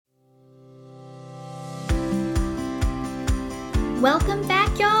Welcome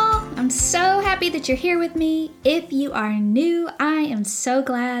back, y'all. I'm so happy that you're here with me. If you are new, I am so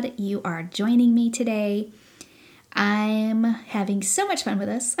glad you are joining me today. I'm having so much fun with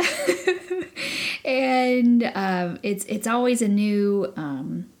this. And it's always a new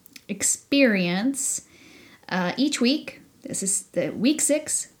experience each week. This is the week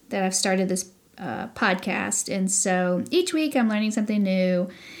 6 that I've started this podcast. And so each week I'm learning something new.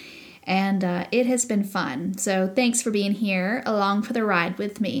 And it has been fun. So thanks for being here along for the ride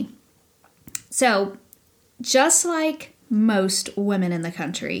with me. So just like most women in the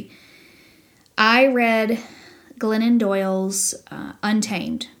country, I read Glennon Doyle's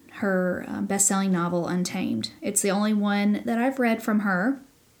Untamed, her best-selling novel Untamed. It's the only one that I've read from her.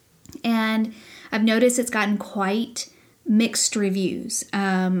 And I've noticed it's gotten quite mixed reviews.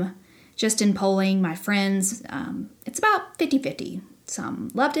 Just in polling my friends, it's about 50-50. Some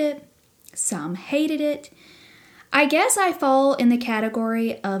loved it. Some hated it. I guess I fall in the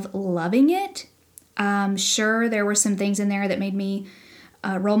category of loving it. Sure, there were some things in there that made me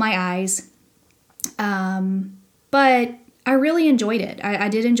roll my eyes. But I really enjoyed it. I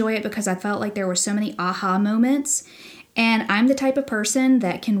did enjoy it because I felt like there were so many aha moments. And I'm the type of person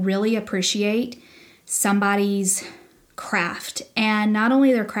that can really appreciate somebody's craft. And not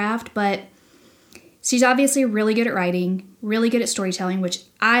only their craft, but she's obviously really good at writing, really good at storytelling, which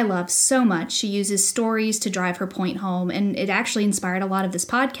I love so much. She uses stories to drive her point home, and it actually inspired a lot of this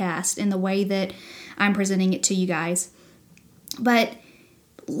podcast in the way that I'm presenting it to you guys. But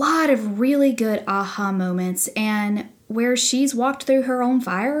a lot of really good aha moments, and where she's walked through her own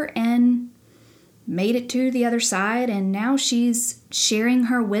fire and made it to the other side, and now she's sharing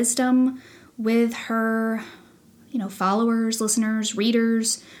her wisdom with her followers, listeners,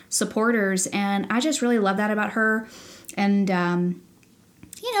 readers, supporters, and I just really love that about her. And,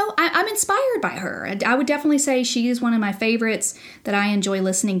 I'm inspired by her. I would definitely say she is one of my favorites that I enjoy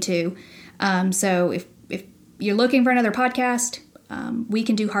listening to. So if you're looking for another podcast, We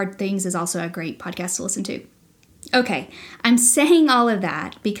Can Do Hard Things is also a great podcast to listen to. Okay, I'm saying all of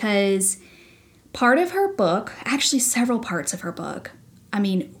that because part of her book, actually several parts of her book,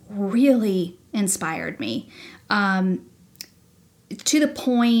 really inspired me. To the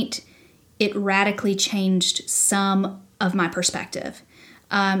point it radically changed some of my perspective.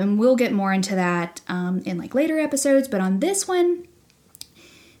 And we'll get more into that in later episodes. But on this one,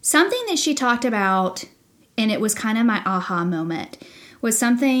 something that she talked about, and it was kind of my aha moment, was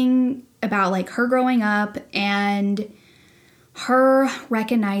something about her growing up and her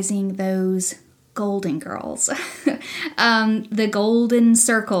recognizing those golden girls, the golden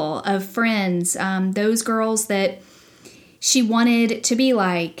circle of friends, those girls that she wanted to be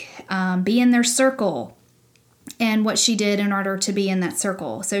like, be in their circle, and what she did in order to be in that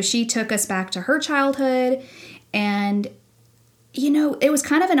circle. So she took us back to her childhood, and, it was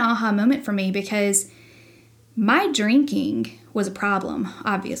kind of an aha moment for me because my drinking was a problem.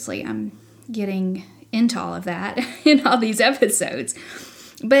 Obviously, I'm getting into all of that in all these episodes.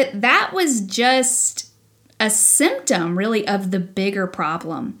 But that was just a symptom, really, of the bigger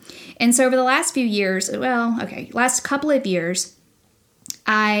problem. And so over the last few years, last couple of years,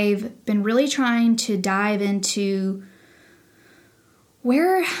 I've been really trying to dive into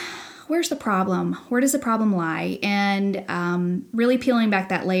where's the problem? Where does the problem lie? And really peeling back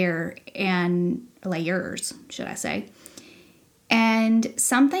that layers, should I say. And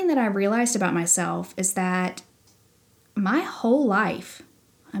something that I realized about myself is that my whole life,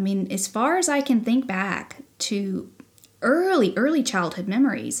 as far as I can think back to early childhood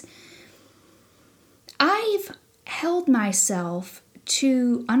memories, I've held myself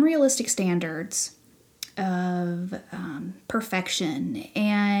to unrealistic standards of perfection.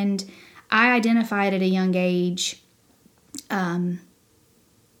 And I identified at a young age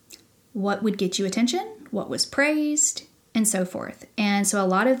what would get you attention, what was praised, and so forth. And so a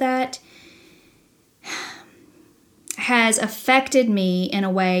lot of that has affected me in a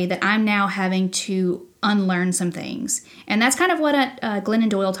way that I'm now having to unlearn some things. And that's kind of what Glennon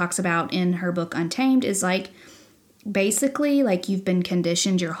Doyle talks about in her book Untamed, is basically you've been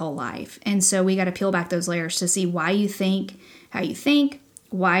conditioned your whole life. And so we got to peel back those layers to see why you think how you think,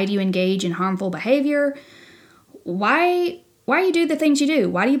 why do you engage in harmful behavior, why you do the things you do,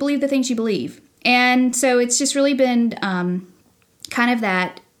 why do you believe the things you believe. And so it's just really been kind of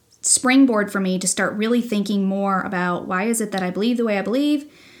that springboard for me to start really thinking more about why is it that I believe the way I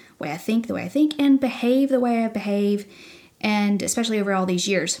believe, the way I think, and behave the way I behave, and especially over all these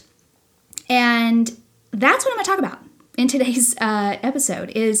years. And that's what I'm going to talk about in today's episode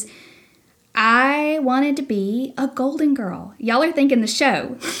is I wanted to be a golden girl. Y'all are thinking the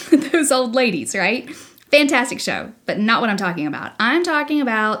show, those old ladies, right? Fantastic show, but not what I'm talking about. I'm talking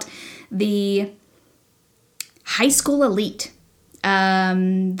about the high school elite.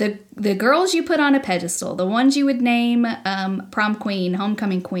 The girls you put on a pedestal, the ones you would name prom queen,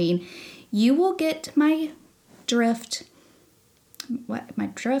 homecoming queen. You will get my drift. What? My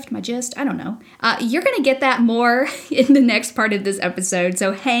drift? My gist? I don't know. You're going to get that more in the next part of this episode,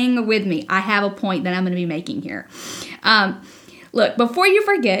 so hang with me. I have a point that I'm going to be making here. Look, before you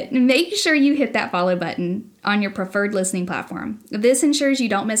forget, make sure you hit that follow button on your preferred listening platform. This ensures you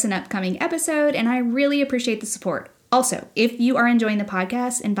don't miss an upcoming episode, and I really appreciate the support. Also, if you are enjoying the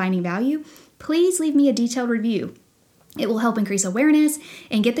podcast and finding value, please leave me a detailed review. It will help increase awareness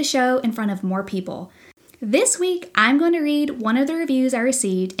and get the show in front of more people. This week, I'm going to read one of the reviews I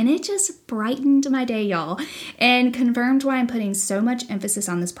received, and it just brightened my day, y'all, and confirmed why I'm putting so much emphasis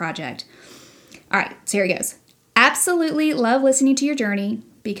on this project. All right, so here it goes. Absolutely love listening to your journey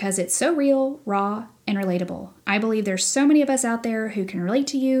because it's so real, raw, and relatable. I believe there's so many of us out there who can relate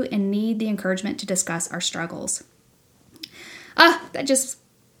to you and need the encouragement to discuss our struggles. That just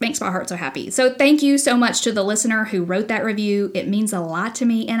makes my heart so happy. So thank you so much to the listener who wrote that review. It means a lot to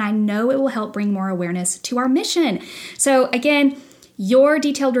me, and I know it will help bring more awareness to our mission. So again, your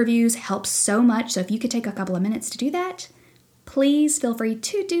detailed reviews help so much. So if you could take a couple of minutes to do that, please feel free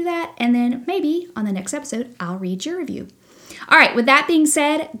to do that, and then maybe on the next episode, I'll read your review. All right, with that being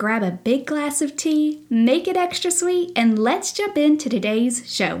said, grab a big glass of tea, make it extra sweet, and let's jump into today's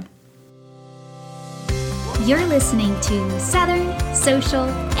show. You're listening to Southern, Social,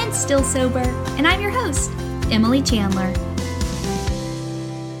 and Still Sober, and I'm your host, Emily Chandler.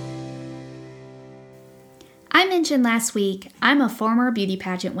 I mentioned last week I'm a former beauty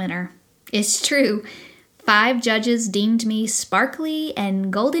pageant winner. It's true. 5 judges deemed me sparkly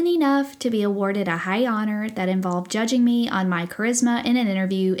and golden enough to be awarded a high honor that involved judging me on my charisma in an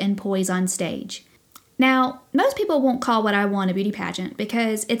interview and poise on stage. Now, most people won't call what I won a beauty pageant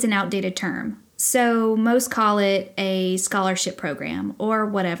because it's an outdated term. So most call it a scholarship program or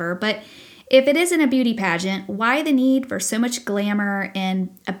whatever. But if it isn't a beauty pageant, why the need for so much glamour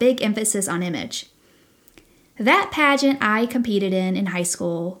and a big emphasis on image? That pageant I competed in high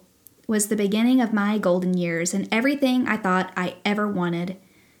school was the beginning of my golden years and everything I thought I ever wanted.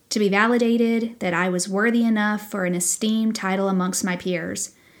 To be validated that I was worthy enough for an esteemed title amongst my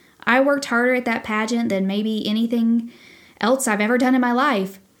peers. I worked harder at that pageant than maybe anything else I've ever done in my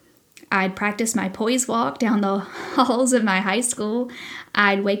life. I'd practice my poise walk down the halls of my high school.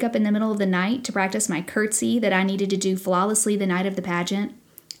 I'd wake up in the middle of the night to practice my curtsy that I needed to do flawlessly the night of the pageant.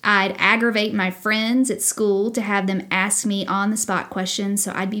 I'd aggravate my friends at school to have them ask me on-the-spot questions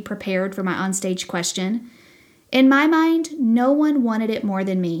so I'd be prepared for my onstage question. In my mind, no one wanted it more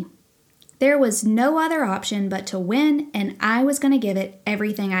than me. There was no other option but to win, and I was going to give it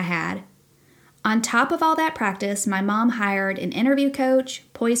everything I had. On top of all that practice, my mom hired an interview coach,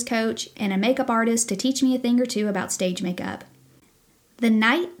 poise coach, and a makeup artist to teach me a thing or two about stage makeup. The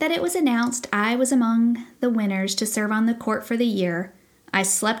night that it was announced I was among the winners to serve on the court for the year, I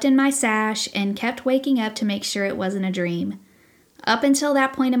slept in my sash and kept waking up to make sure it wasn't a dream. Up until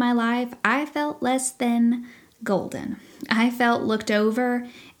that point in my life, I felt less than golden. I felt looked over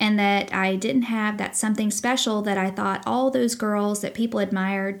and that I didn't have that something special that I thought all those girls that people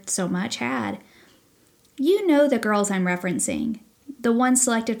admired so much had. You know the girls I'm referencing, the ones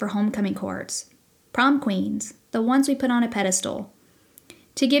selected for homecoming courts, prom queens, the ones we put on a pedestal.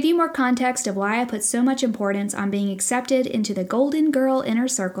 To give you more context of why I put so much importance on being accepted into the golden girl inner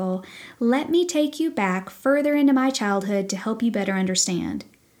circle, let me take you back further into my childhood to help you better understand.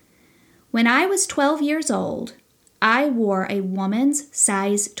 When I was 12 years old, I wore a woman's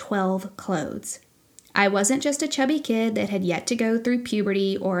size 12 clothes. I wasn't just a chubby kid that had yet to go through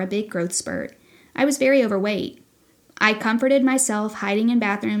puberty or a big growth spurt. I was very overweight. I comforted myself hiding in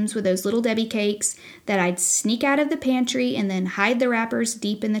bathrooms with those little Debbie cakes that I'd sneak out of the pantry and then hide the wrappers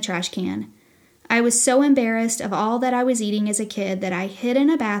deep in the trash can. I was so embarrassed of all that I was eating as a kid that I hid in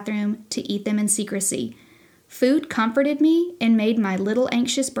a bathroom to eat them in secrecy. Food comforted me and made my little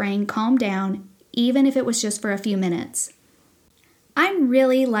anxious brain calm down, even if it was just for a few minutes. I'm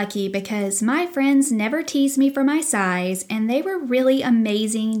really lucky because my friends never teased me for my size, and they were really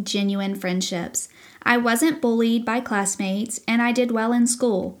amazing, genuine friendships. I wasn't bullied by classmates, and I did well in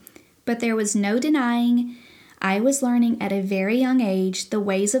school, but there was no denying I was learning at a very young age the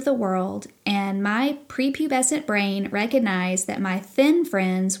ways of the world, and my prepubescent brain recognized that my thin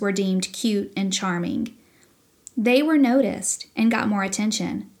friends were deemed cute and charming. They were noticed and got more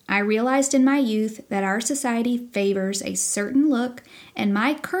attention. I realized in my youth that our society favors a certain look, and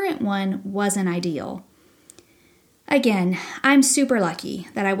my current one wasn't ideal. Again, I'm super lucky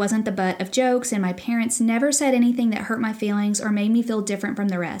that I wasn't the butt of jokes and my parents never said anything that hurt my feelings or made me feel different from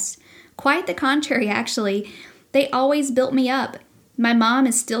the rest. Quite the contrary, actually. They always built me up. My mom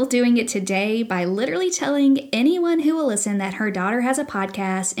is still doing it today by literally telling anyone who will listen that her daughter has a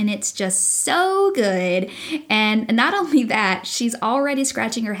podcast and it's just so good. And not only that, she's already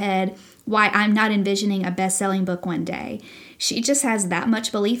scratching her head why I'm not envisioning a best-selling book one day. She just has that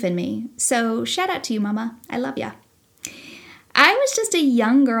much belief in me. So shout out to you, Mama. I love ya. I was just a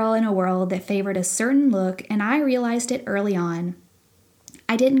young girl in a world that favored a certain look, and I realized it early on.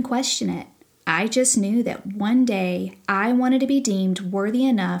 I didn't question it. I just knew that one day I wanted to be deemed worthy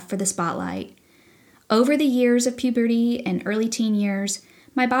enough for the spotlight. Over the years of puberty and early teen years,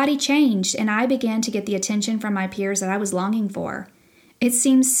 my body changed and I began to get the attention from my peers that I was longing for. It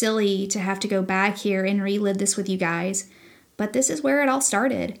seems silly to have to go back here and relive this with you guys, but this is where it all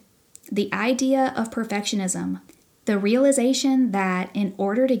started. The idea of perfectionism. The realization that in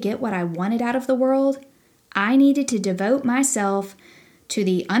order to get what I wanted out of the world, I needed to devote myself to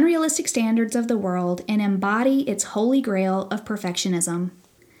the unrealistic standards of the world and embody its holy grail of perfectionism.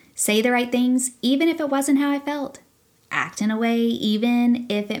 Say the right things even if it wasn't how I felt. Act in a way even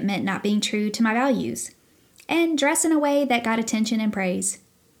if it meant not being true to my values. And dress in a way that got attention and praise.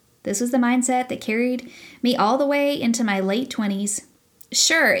 This was the mindset that carried me all the way into my late 20s.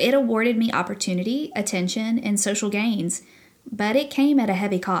 Sure, it awarded me opportunity, attention, and social gains, but it came at a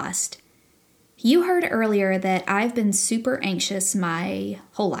heavy cost. You heard earlier that I've been super anxious my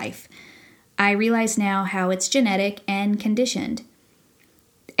whole life. I realize now how it's genetic and conditioned.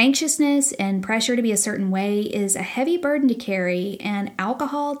 Anxiousness and pressure to be a certain way is a heavy burden to carry, and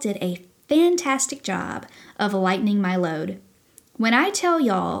alcohol did a fantastic job of lightening my load. When I tell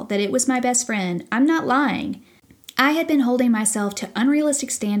y'all that it was my best friend, I'm not lying. I had been holding myself to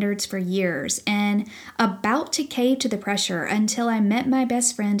unrealistic standards for years and about to cave to the pressure until I met my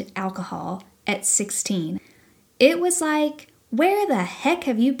best friend, alcohol, at 16. It was like, where the heck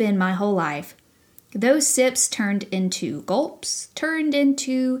have you been my whole life? Those sips turned into gulps, turned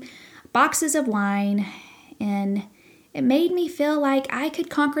into boxes of wine, and it made me feel like I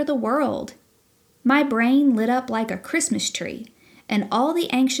could conquer the world. My brain lit up like a Christmas tree, and all the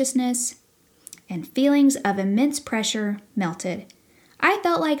anxiousness and feelings of immense pressure melted. I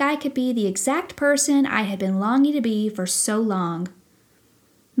felt like I could be the exact person I had been longing to be for so long.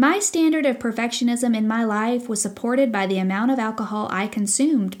 My standard of perfectionism in my life was supported by the amount of alcohol I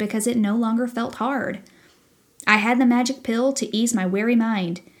consumed because it no longer felt hard. I had the magic pill to ease my weary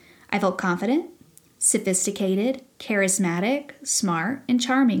mind. I felt confident, sophisticated, charismatic, smart, and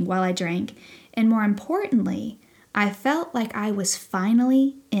charming while I drank, and more importantly, I felt like I was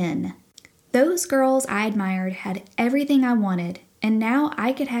finally in. Those girls I admired had everything I wanted, and now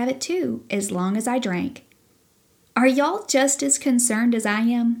I could have it too, as long as I drank. Are y'all just as concerned as I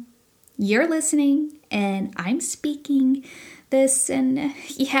am? You're listening, and I'm speaking this, and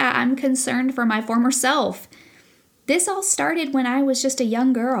yeah, I'm concerned for my former self. This all started when I was just a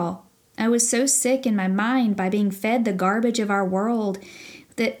young girl. I was so sick in my mind by being fed the garbage of our world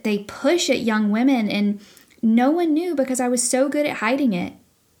that they push at young women, and no one knew because I was so good at hiding it.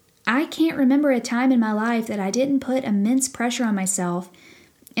 I can't remember a time in my life that I didn't put immense pressure on myself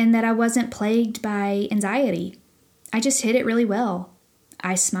and that I wasn't plagued by anxiety. I just hid it really well.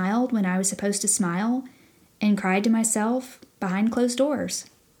 I smiled when I was supposed to smile and cried to myself behind closed doors.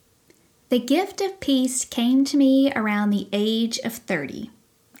 The gift of peace came to me around the age of 30.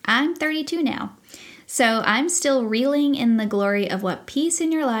 I'm 32 now, so I'm still reeling in the glory of what peace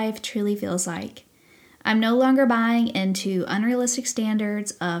in your life truly feels like. I'm no longer buying into unrealistic standards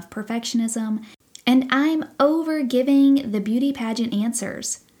of perfectionism, and I'm over giving the beauty pageant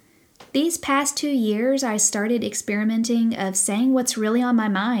answers. These past 2 years, I started experimenting of saying what's really on my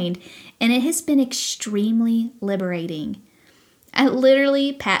mind, and it has been extremely liberating. I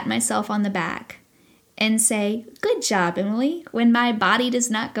literally pat myself on the back and say, "Good job, Emily," when my body does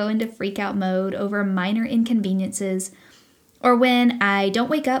not go into freak out mode over minor inconveniences, or when I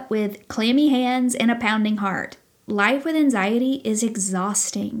don't wake up with clammy hands and a pounding heart. Life with anxiety is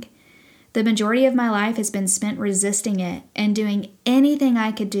exhausting. The majority of my life has been spent resisting it and doing anything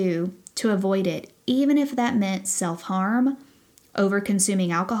I could do to avoid it, even if that meant self-harm,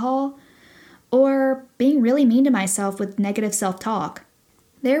 over-consuming alcohol, or being really mean to myself with negative self-talk.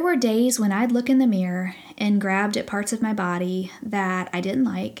 There were days when I'd look in the mirror and grabbed at parts of my body that I didn't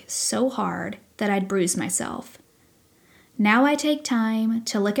like so hard that I'd bruise myself. Now I take time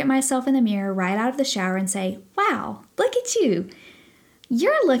to look at myself in the mirror right out of the shower and say, "Wow, look at you.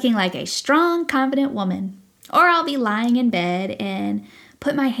 You're looking like a strong, confident woman." Or I'll be lying in bed and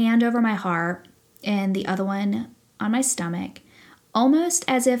put my hand over my heart and the other one on my stomach, almost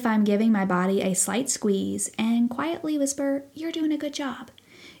as if I'm giving my body a slight squeeze, and quietly whisper, "You're doing a good job.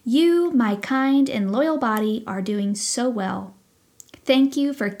 You, my kind and loyal body, are doing so well. Thank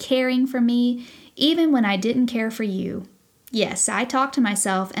you for caring for me, even when I didn't care for you." Yes, I talk to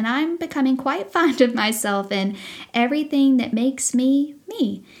myself, and I'm becoming quite fond of myself and everything that makes me,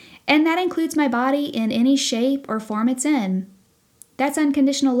 me. And that includes my body in any shape or form it's in. That's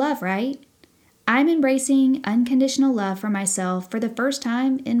unconditional love, right? I'm embracing unconditional love for myself for the first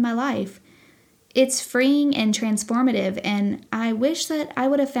time in my life. It's freeing and transformative, and I wish that I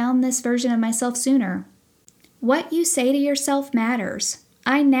would have found this version of myself sooner. What you say to yourself matters.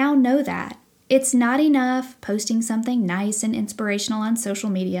 I now know that. It's not enough posting something nice and inspirational on social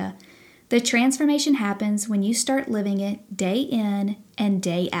media. The transformation happens when you start living it day in and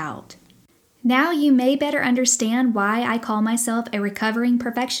day out. Now you may better understand why I call myself a recovering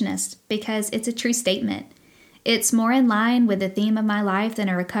perfectionist, because it's a true statement. It's more in line with the theme of my life than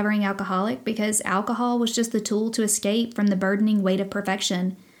a recovering alcoholic, because alcohol was just the tool to escape from the burdening weight of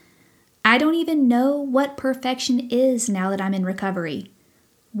perfection. I don't even know what perfection is now that I'm in recovery.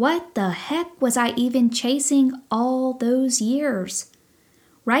 What the heck was I even chasing all those years?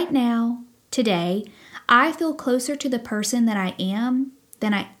 Right now, today, I feel closer to the person that I am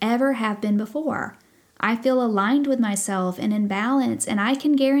than I ever have been before. I feel aligned with myself and in balance, and I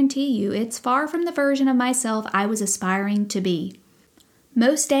can guarantee you it's far from the version of myself I was aspiring to be.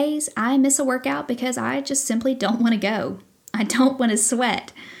 Most days, I miss a workout because I just simply don't want to go. I don't want to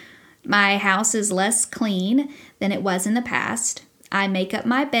sweat. My house is less clean than it was in the past. I make up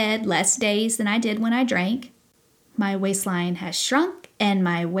my bed less days than I did when I drank. My waistline has shrunk and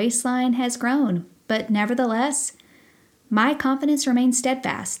my waistline has grown, but nevertheless, my confidence remains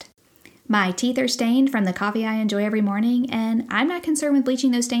steadfast. My teeth are stained from the coffee I enjoy every morning, and I'm not concerned with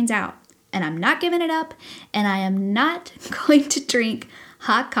bleaching those stains out. And I'm not giving it up, and I am not going to drink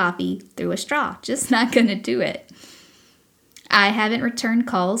hot coffee through a straw. Just not going to do it. I haven't returned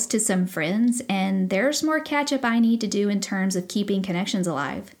calls to some friends, and there's more catch-up I need to do in terms of keeping connections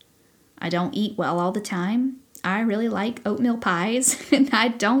alive. I don't eat well all the time. I really like oatmeal pies, and I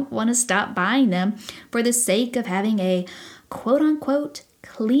don't want to stop buying them for the sake of having a quote-unquote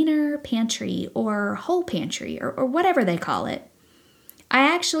cleaner pantry or whole pantry or whatever they call it. I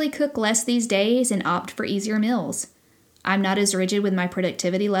actually cook less these days and opt for easier meals. I'm not as rigid with my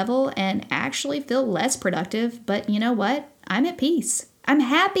productivity level and actually feel less productive, but you know what? I'm at peace. I'm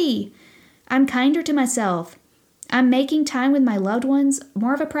happy. I'm kinder to myself. I'm making time with my loved ones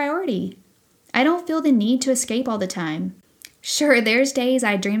more of a priority. I don't feel the need to escape all the time. Sure, there's days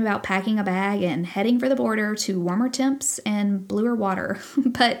I dream about packing a bag and heading for the border to warmer temps and bluer water,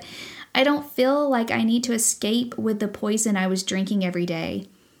 but I don't feel like I need to escape with the poison I was drinking every day.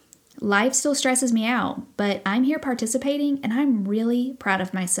 Life still stresses me out, but I'm here participating and I'm really proud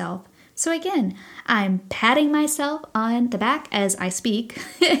of myself. So again, I'm patting myself on the back as I speak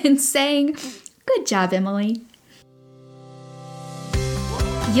and saying, "Good job, Emily."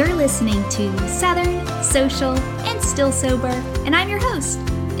 You're listening to Southern, Social, and Still Sober, and I'm your host,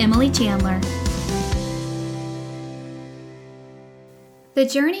 Emily Chandler. The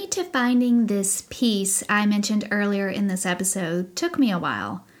journey to finding this peace I mentioned earlier in this episode took me a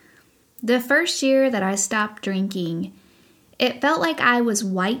while. The first year that I stopped drinking, it felt like I was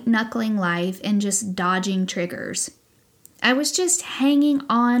white-knuckling life and just dodging triggers. I was just hanging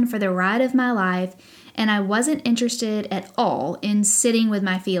on for the ride of my life, and I wasn't interested at all in sitting with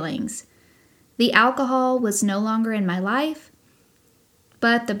my feelings. The alcohol was no longer in my life,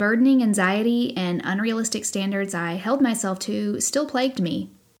 but the burdening anxiety and unrealistic standards I held myself to still plagued me.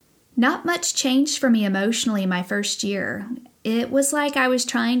 Not much changed for me emotionally my first year. It was like I was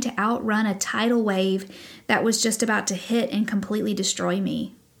trying to outrun a tidal wave that was just about to hit and completely destroy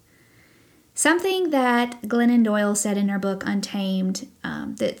me. Something that Glennon Doyle said in her book Untamed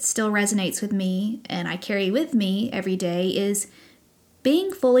that still resonates with me and I carry with me every day is,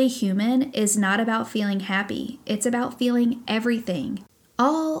 being fully human is not about feeling happy. It's about feeling everything.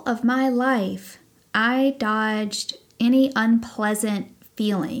 All of my life, I dodged any unpleasant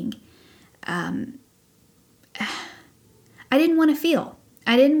feeling. I didn't want to feel.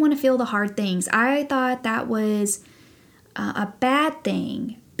 I didn't want to feel the hard things. I thought that was a bad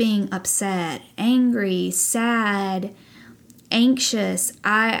thing. Being upset, angry, sad, anxious.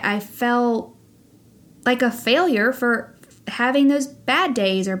 I felt like a failure for having those bad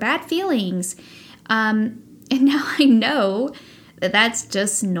days or bad feelings. And now I know that that's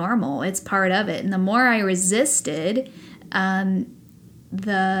just normal. It's part of it. And the more I resisted,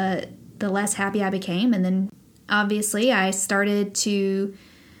 the less happy I became. And then obviously I started to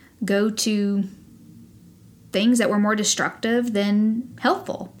go to things that were more destructive than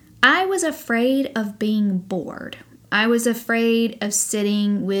helpful. I was afraid of being bored. I was afraid of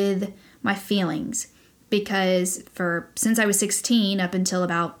sitting with my feelings because since I was 16 up until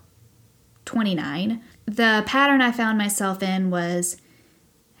about 29, the pattern I found myself in was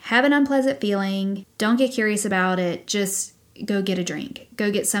have an unpleasant feeling, don't get curious about it, just go get a drink.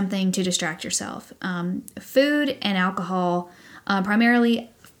 Go get something to distract yourself. Food and alcohol, primarily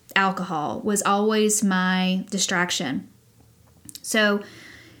alcohol, was always my distraction. So,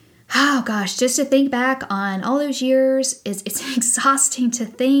 oh gosh, just to think back on all those years, it's exhausting to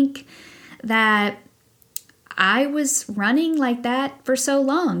think that I was running like that for so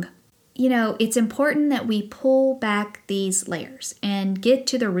long. You know, it's important that we pull back these layers and get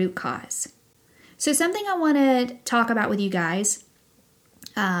to the root cause. So something I want to talk about with you guys,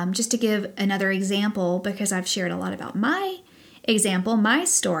 just to give another example, because I've shared a lot about my example, my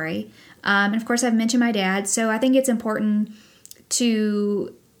story. And of course, I've mentioned my dad. So I think it's important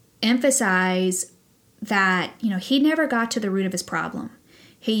to emphasize that, you know, he never got to the root of his problem.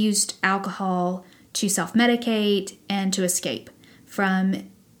 He used alcohol to self-medicate and to escape from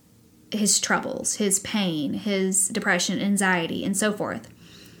his troubles, his pain, his depression, anxiety, and so forth.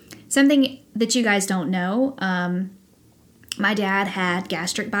 Something that you guys don't know, my dad had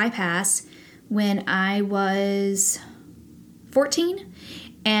gastric bypass when I was 14.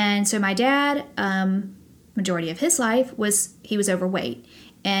 And so my dad, majority of his life, he was overweight.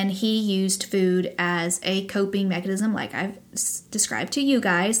 And he used food as a coping mechanism, like I've described to you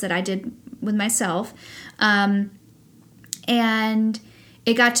guys that I did with myself. And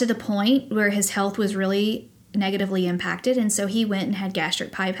it got to the point where his health was really negatively impacted, and so he went and had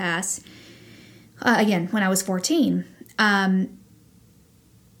gastric bypass again when I was 14.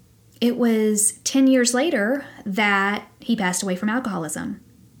 It was 10 years later that he passed away from alcoholism.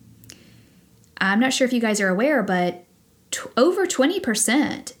 I'm not sure if you guys are aware, but over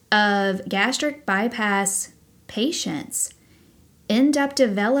 20% of gastric bypass patients end up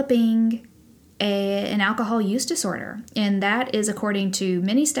developing an alcohol use disorder. And that is according to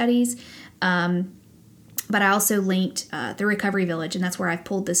many studies. But I also linked the Recovery Village, and that's where I've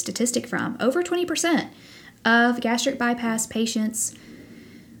pulled this statistic from. Over 20% of gastric bypass patients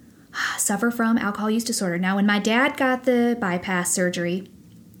suffer from alcohol use disorder. Now, when my dad got the bypass surgery,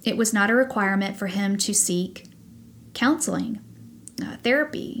 it was not a requirement for him to seek counseling,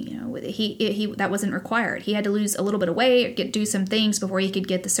 therapy. You know, he that wasn't required. He had to lose a little bit of weight or do some things before he could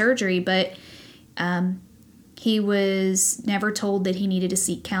get the surgery, but he was never told that he needed to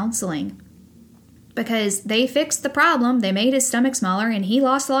seek counseling because they fixed the problem. They made his stomach smaller and he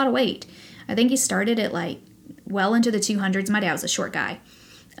lost a lot of weight. I think he started at well into the 200s. My dad was a short guy,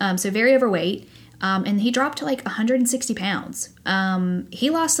 so very overweight, and he dropped to 160 pounds. He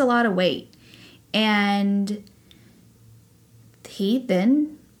lost a lot of weight, and he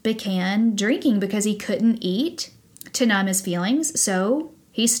then began drinking because he couldn't eat to numb his feelings, so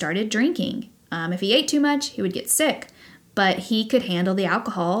he started drinking. If he ate too much, he would get sick, but he could handle the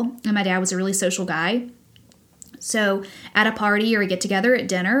alcohol, and my dad was a really social guy. So at a party or a get-together at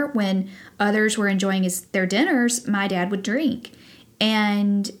dinner, when others were enjoying their dinners, my dad would drink.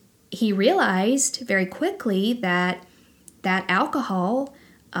 And he realized very quickly that alcohol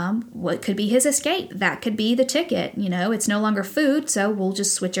what could be his escape. That could be the ticket. You know, it's no longer food, so we'll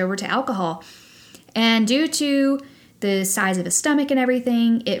just switch over to alcohol. And due to the size of his stomach and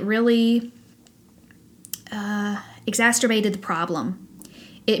everything, it really exacerbated the problem.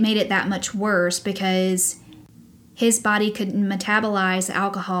 It made it that much worse because his body couldn't metabolize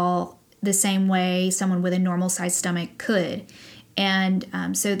alcohol the same way someone with a normal-sized stomach could. And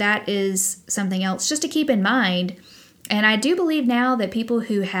so that is something else just to keep in mind. And I do believe now that people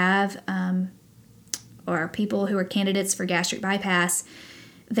who have, or people who are candidates for gastric bypass,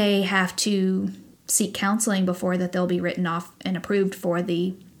 they have to seek counseling before that they'll be written off and approved for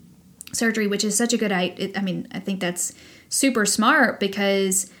the surgery, which is such a good idea. I think that's super smart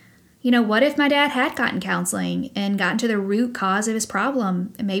because, you know, what if my dad had gotten counseling and gotten to the root cause of his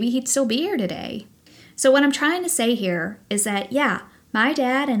problem? And maybe he'd still be here today. So what I'm trying to say here is that, yeah, my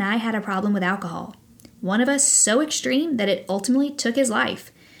dad and I had a problem with alcohol. One of us so extreme that it ultimately took his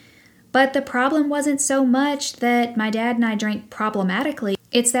life. But the problem wasn't so much that my dad and I drank problematically.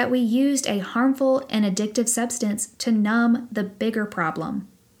 It's that we used a harmful and addictive substance to numb the bigger problem.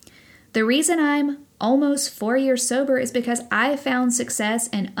 The reason I'm almost 4 years sober is because I found success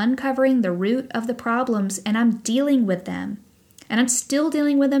in uncovering the root of the problems, and I'm dealing with them. And I'm still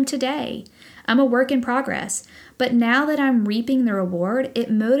dealing with them today. I'm a work in progress. But now that I'm reaping the reward, it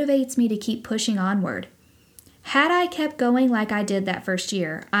motivates me to keep pushing onward. Had I kept going like I did that first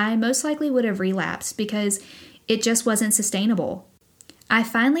year, I most likely would have relapsed because it just wasn't sustainable. I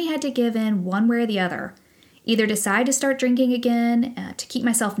finally had to give in one way or the other. Either decide to start drinking again to keep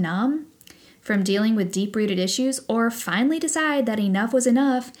myself numb from dealing with deep-rooted issues, or finally decide that enough was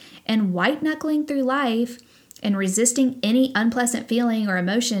enough and white-knuckling through life and resisting any unpleasant feeling or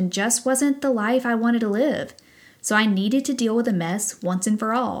emotion just wasn't the life I wanted to live. So I needed to deal with the mess once and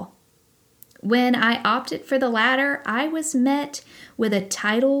for all. When I opted for the latter, I was met with a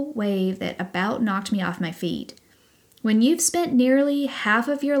tidal wave that about knocked me off my feet. When you've spent nearly half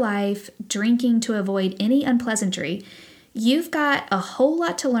of your life drinking to avoid any unpleasantry, you've got a whole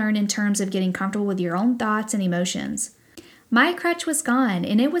lot to learn in terms of getting comfortable with your own thoughts and emotions. My crutch was gone,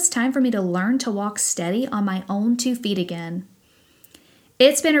 and it was time for me to learn to walk steady on my own 2 feet again.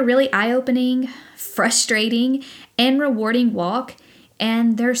 It's been a really eye-opening, frustrating, and rewarding walk,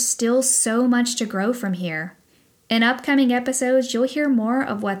 and there's still so much to grow from here. In upcoming episodes, you'll hear more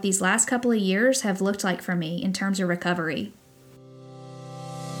of what these last couple of years have looked like for me in terms of recovery.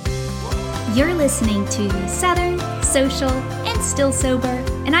 You're listening to Southern, Social, and Still Sober,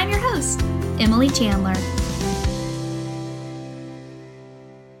 and I'm your host, Emily Chandler.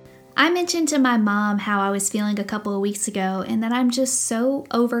 I mentioned to my mom how I was feeling a couple of weeks ago and that I'm just so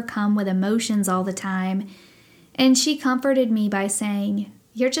overcome with emotions all the time. And she comforted me by saying,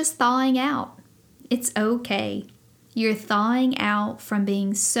 "You're just thawing out. It's okay. You're thawing out from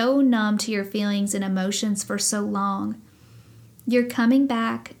being so numb to your feelings and emotions for so long. You're coming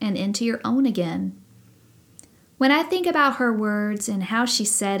back and into your own again." When I think about her words and how she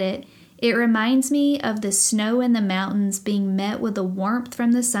said it, it reminds me of the snow in the mountains being met with the warmth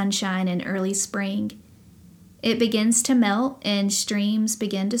from the sunshine in early spring. It begins to melt and streams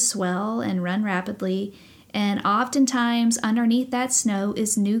begin to swell and run rapidly, and oftentimes underneath that snow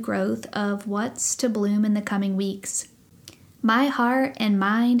is new growth of what's to bloom in the coming weeks. My heart and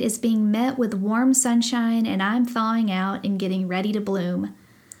mind is being met with warm sunshine, and I'm thawing out and getting ready to bloom.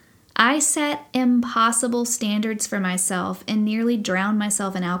 I set impossible standards for myself and nearly drowned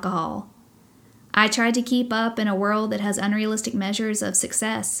myself in alcohol. I tried to keep up in a world that has unrealistic measures of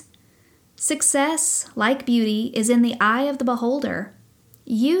success. Success, like beauty, is in the eye of the beholder.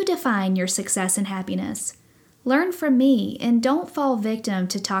 You define your success and happiness. Learn from me and don't fall victim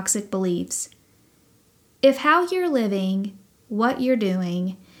to toxic beliefs. If how you're living, what you're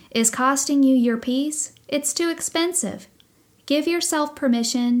doing, is costing you your peace, it's too expensive. Give yourself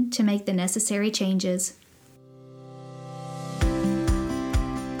permission to make the necessary changes.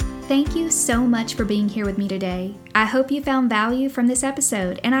 Thank you so much for being here with me today. I hope you found value from this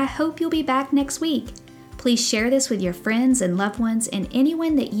episode, and I hope you'll be back next week. Please share this with your friends and loved ones and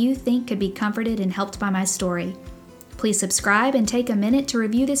anyone that you think could be comforted and helped by my story. Please subscribe and take a minute to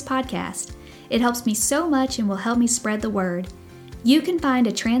review this podcast. It helps me so much and will help me spread the word. You can find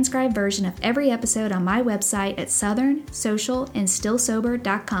a transcribed version of every episode on my website at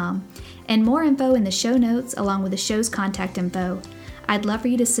southernsocialandstillsober.com, and more info in the show notes along with the show's contact info. I'd love for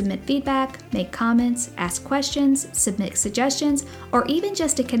you to submit feedback, make comments, ask questions, submit suggestions, or even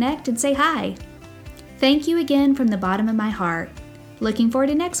just to connect and say hi. Thank you again from the bottom of my heart. Looking forward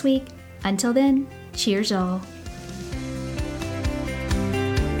to next week. Until then, cheers y'all.